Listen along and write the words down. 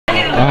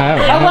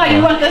Oh, what,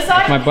 you want this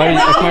side? If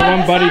my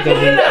one buddy doesn't.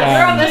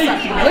 We're on this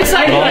side. Which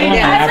side do you want?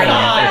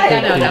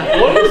 No.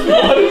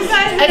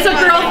 It's a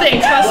girl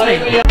thing, trust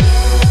me.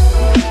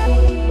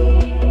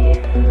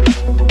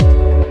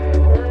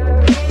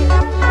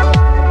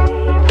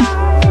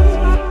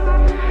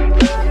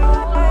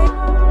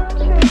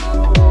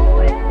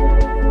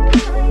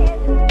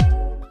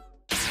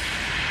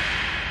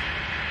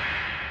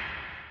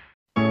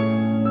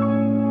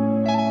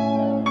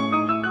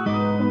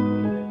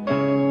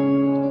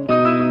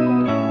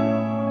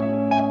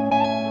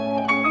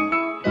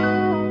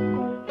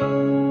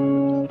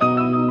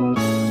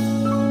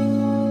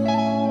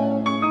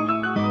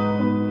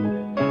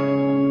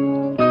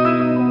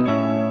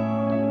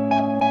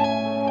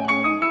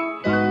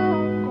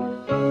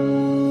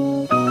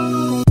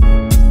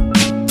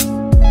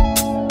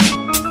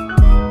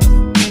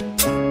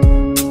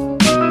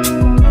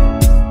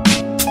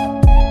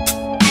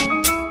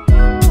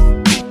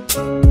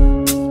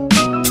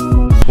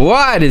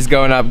 What is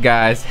going up,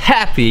 guys?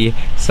 Happy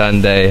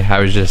Sunday. I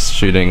was just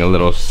shooting a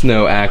little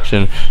snow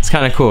action. It's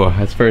kind of cool.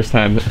 It's first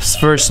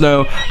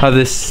snow of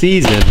this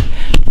season,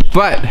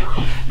 but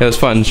it was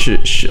fun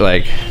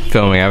like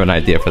filming. I have an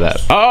idea for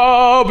that.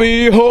 I'll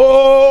be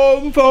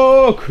home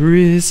for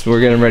Christmas.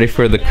 We're getting ready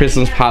for the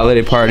Christmas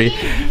holiday party,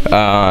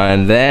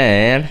 and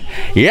then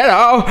you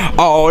know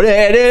all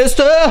that is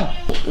to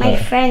my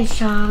friend's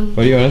song.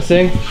 What do you want to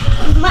sing?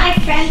 My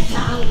friend's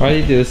song. Why do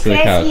you do this to the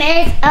couch?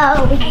 Christmas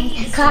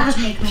always comes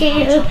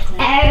to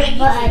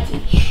everybody.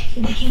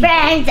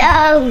 Friends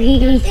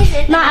always,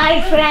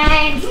 my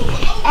friends.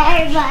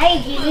 Everybody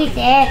use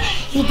it.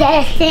 You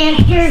just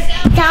center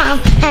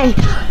Tom and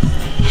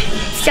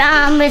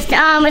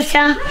Tom,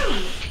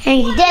 and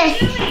you just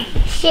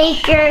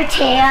shake your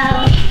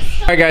tail.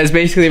 Alright guys,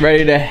 basically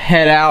ready to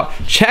head out.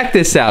 Check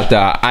this out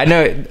though. I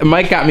know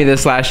Mike got me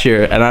this last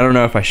year and I don't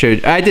know if I showed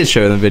you. I did show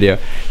you in the video.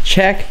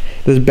 Check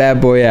this bad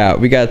boy out.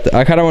 We got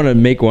I kinda wanna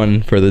make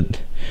one for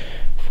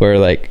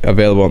like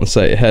available on the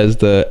site. It has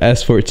the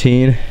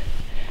S14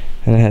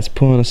 and it has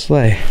pulling a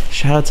sleigh.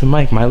 Shout out to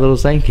Mike, my little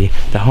Zanky,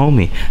 the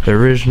homie, the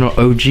original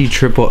OG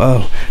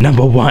OO,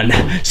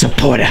 #1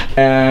 supporter.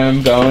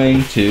 I'm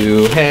going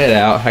to head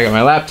out. I got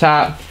my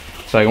laptop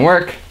so I can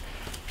work.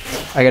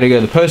 I gotta go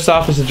to the post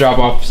office to drop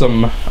off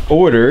some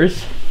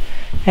orders.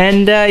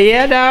 And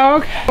yeah,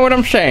 dog, know what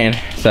I'm saying.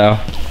 So,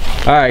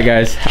 all right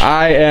guys,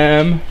 I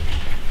am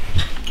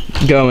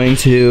going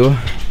to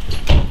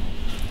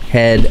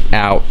head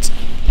out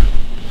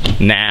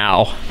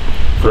now.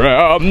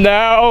 From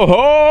now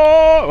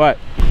on. What?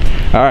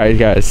 All right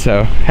guys,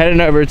 so heading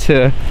over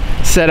to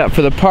set up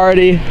for the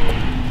party.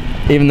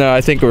 Even though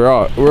I think we're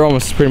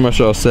almost pretty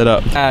much all set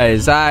up.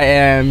 Guys, I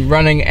am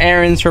running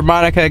errands for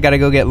Monica. Gotta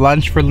go get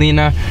lunch for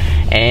Lena,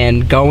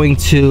 and going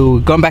back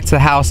to the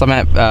house. I'm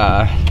at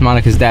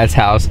Monica's dad's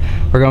house.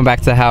 We're going back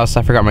to the house.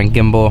 I forgot my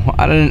gimbal.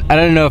 I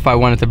don't know if I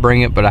wanted to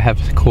bring it, but I have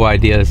cool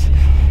ideas.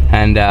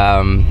 And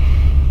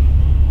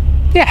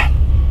yeah.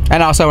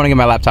 And also I want to get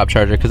my laptop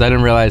charger because I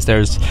didn't realize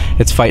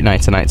it's fight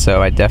night tonight,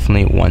 so I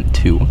definitely want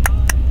to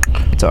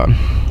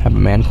have a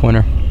man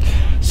corner.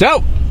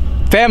 So,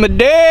 family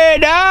day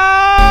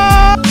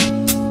dog!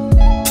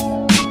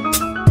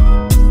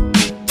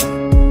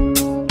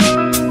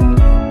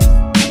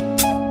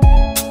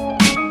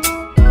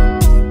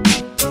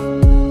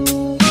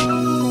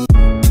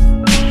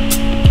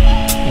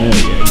 There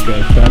we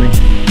go, funny.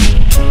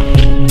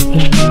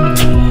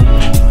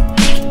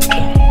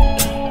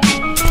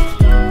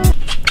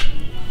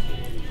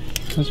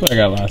 That's what I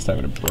got last time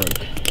and it broke.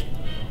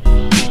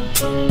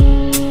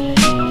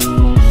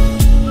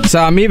 So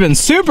I'm even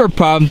super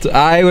pumped.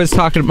 I was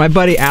talking to my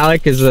buddy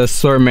Alec, is a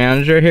store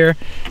manager here,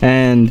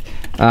 and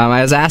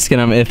I was asking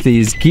him if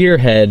these gear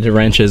head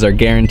wrenches are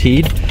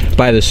guaranteed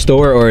by the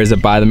store or is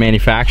it by the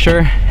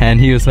manufacturer, and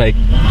he was like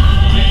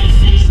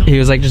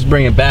just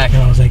bring it back,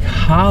 and I was like,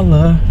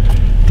 holla,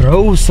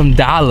 throw some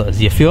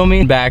dollars, you feel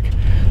me? Back,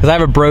 because I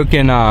have a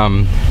broken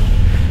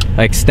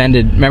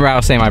extended, remember I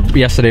was saying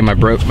yesterday my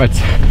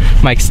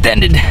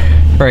extended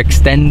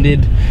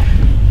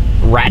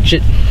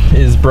ratchet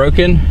is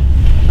broken.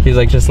 He's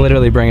like, just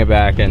literally bring it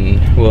back and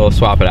we'll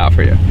swap it out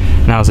for you.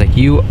 And I was like,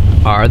 you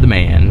are the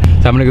man.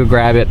 So I'm gonna go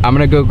grab it. I'm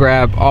gonna go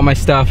grab all my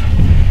stuff,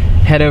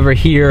 head over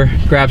here,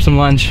 grab some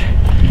lunch.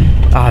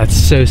 Ah, it's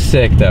so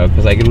sick though,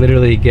 because I could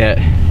literally get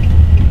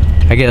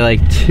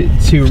like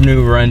two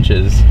new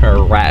wrenches,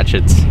 or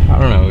ratchets. I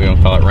don't know, we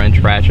don't call it wrench,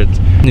 ratchets.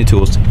 New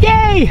tools,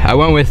 yay! I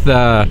went with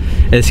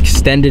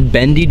extended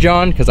bendy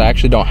John, because I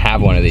actually don't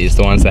have one of these,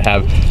 the ones that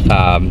have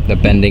the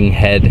bending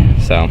head,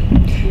 so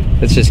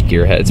it's just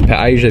gear heads.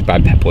 I usually buy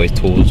Pep Boy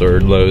tools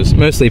or Lowe's,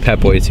 mostly Pep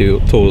Boy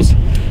tools,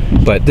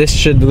 but this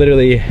should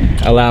literally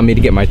allow me to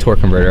get my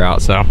torque converter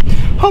out, so.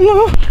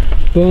 Hello!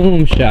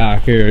 Boom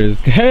shockers,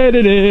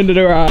 headed into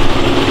the rock.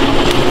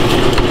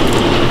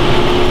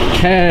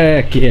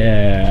 Heck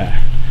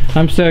yeah.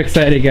 I'm so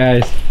excited,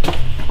 guys.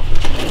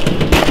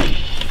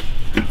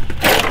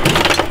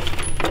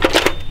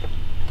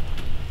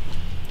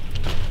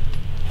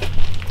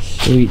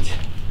 Sweet.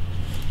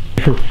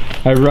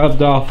 I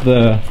rubbed off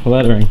the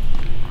lettering.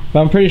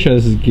 But I'm pretty sure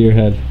this is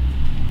Gearhead.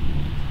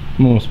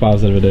 I'm almost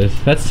positive it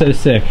is. That's so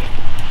sick.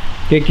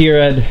 Get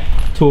Gearhead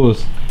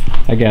tools,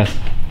 I guess.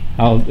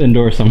 I'll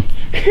endorse them.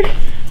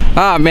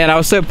 Ah man, I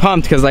was so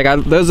pumped because like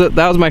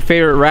that was my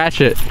favorite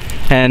ratchet,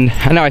 and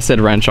I know I said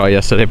wrench all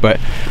yesterday, but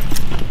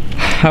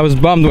I was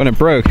bummed when it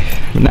broke.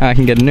 But now I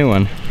can get a new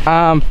one.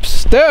 I'm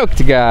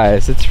stoked,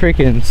 guys. It's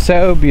freaking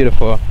so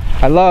beautiful.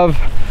 I love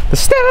the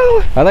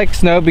snow. I like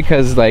snow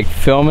because like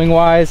filming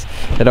wise,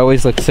 it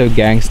always looks so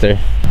gangster.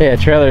 Yeah,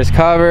 trailer is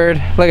covered.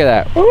 Look at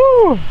that.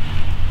 Woo!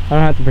 I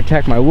don't have to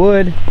protect my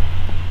wood.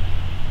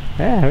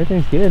 Yeah,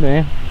 everything's good,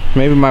 man.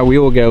 Maybe my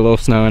wheel will get a little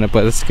snow in it,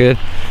 but it's good.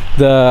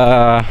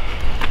 The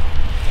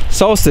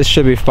Solstice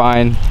should be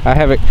fine. I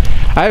have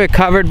it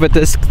covered, but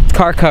this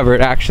car cover,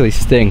 it actually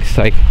stinks.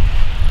 Like,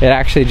 it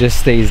actually just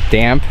stays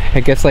damp.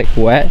 It gets like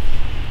wet,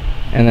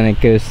 and then it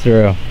goes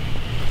through.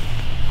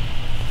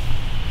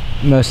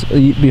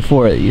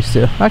 Before it used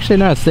to. Actually,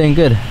 no, it's staying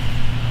good.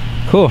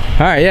 Cool. All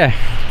right, yeah.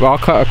 All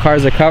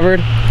cars are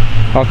covered.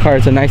 All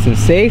cars are nice and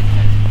safe.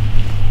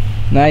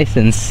 Nice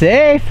and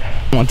safe.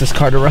 I want this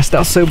car to rust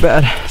out so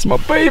bad. It's my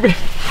baby.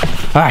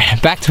 All right,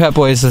 back to it,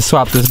 boys. Let's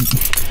swap this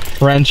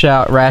wrench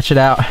out, ratchet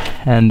out,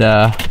 and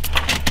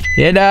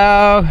you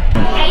know.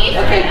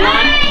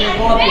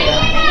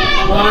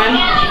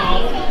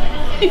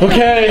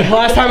 Okay,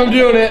 last time I'm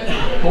doing it.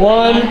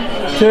 1,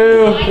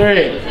 2,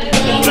 3.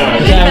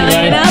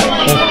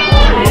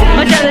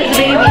 Watch out,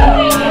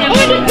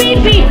 there's a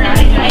baby. Oh,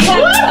 there's a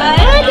baby.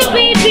 Oh, there's a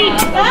baby.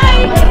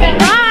 Bye.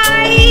 Bye.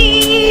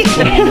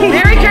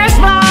 Merry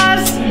Christmas.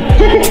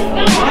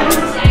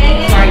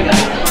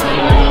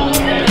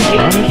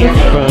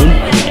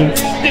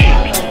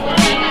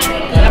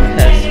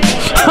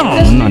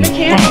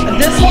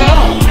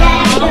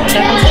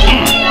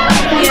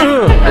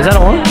 Is that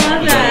on?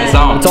 It's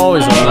on. It's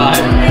always on.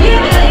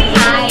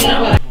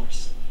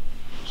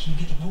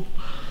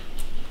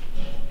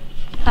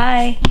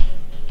 Hi.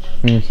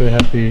 I'm so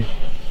happy.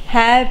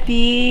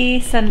 Happy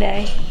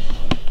Sunday.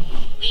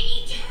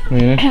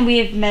 Yeah. And we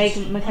have Meg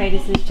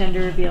Makaitis'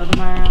 gender reveal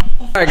tomorrow.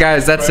 Alright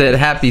guys, that's it.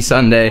 Happy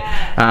Sunday.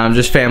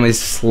 Just family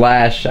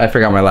slash, I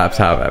forgot my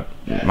laptop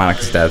at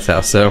Monica's dad's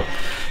house, so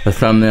the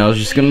thumbnail is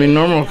just gonna be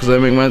normal because I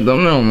make my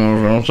thumbnail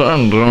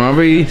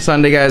every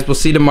Sunday, guys. We'll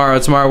see you tomorrow.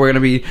 Tomorrow we're gonna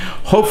be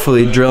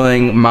hopefully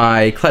drilling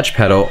my clutch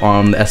pedal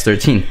on the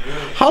S13.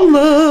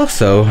 Holla!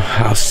 So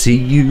I'll see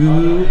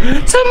you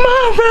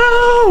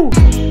tomorrow.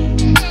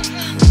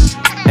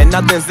 And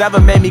nothing's ever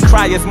made me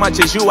cry as much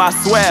as you, I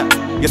swear.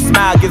 Your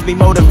smile gives me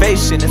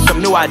motivation and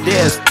some new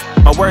ideas.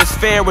 My worst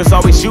fear was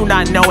always you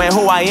not knowing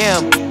who I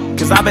am.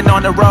 Cause I've been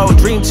on the road,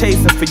 dream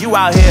chasing for you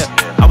out here.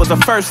 I was the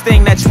first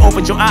thing that you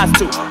opened your eyes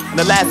to, and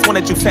the last one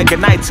that you said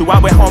goodnight to. I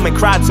went home and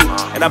cried to,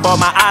 and I bawled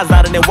my eyes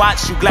out and then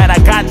watched you. Glad I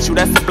got you,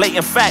 that's a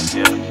blatant fact.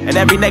 And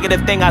every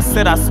negative thing I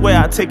said, I swear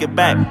I take it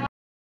back.